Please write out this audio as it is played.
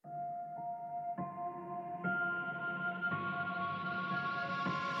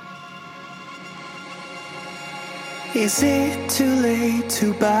Is it too late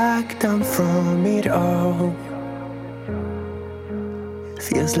to back down from it all?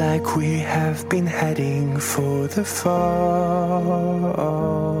 Feels like we have been heading for the fall.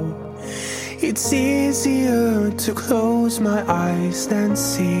 It's easier to close my eyes than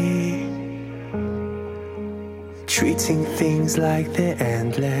see, treating things like they're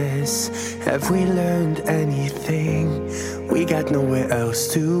endless. Have we learned anything? We got nowhere else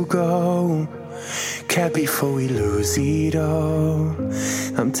to go. Care before we lose it all.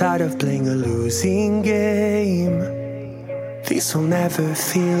 I'm tired of playing a losing game. This will never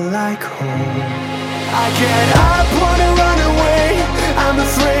feel like home. I get up, wanna run away. I'm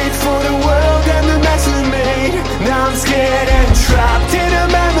afraid for the world and the mess we made. Now I'm scared and trapped in a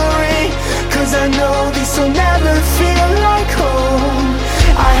memory, 'cause I know this will never feel like home.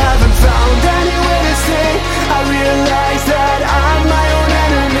 I haven't found anywhere to stay. I realize that I'm my own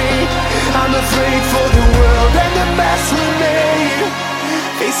enemy. I'm afraid for the world and the mess we made.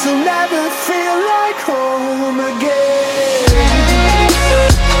 This will never feel like home again.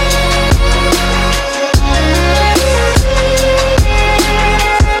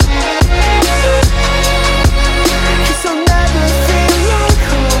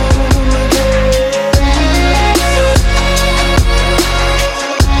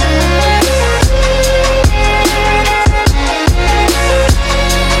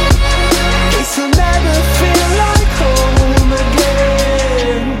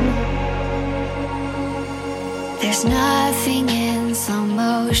 There's nothing in slow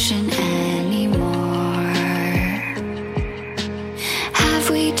motion anymore. Have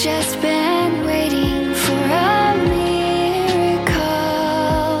we just been waiting for a miracle?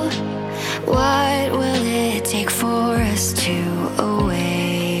 What will it take for us to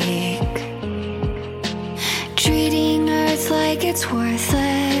awake? Treating Earth like it's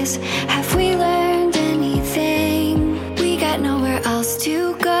worthless. Have we learned anything? We got nowhere else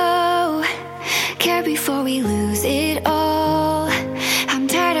to go. Care before we lose it all. I'm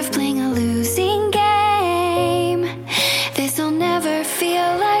tired of playing a losing game. This'll never feel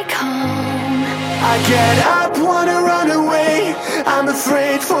like home. I get up, wanna run away. I'm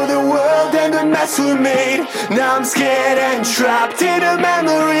afraid for the world and the mess we made. Now I'm scared and trapped in a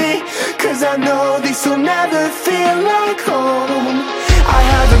memory, 'cause I know this will never feel like home. I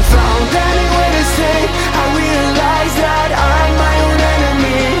haven't found anywhere to stay. I realize that I'm my own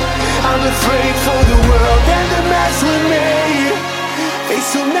enemy. I'm afraid for the world and the mess we made. This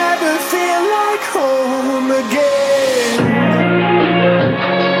will never feel like home again.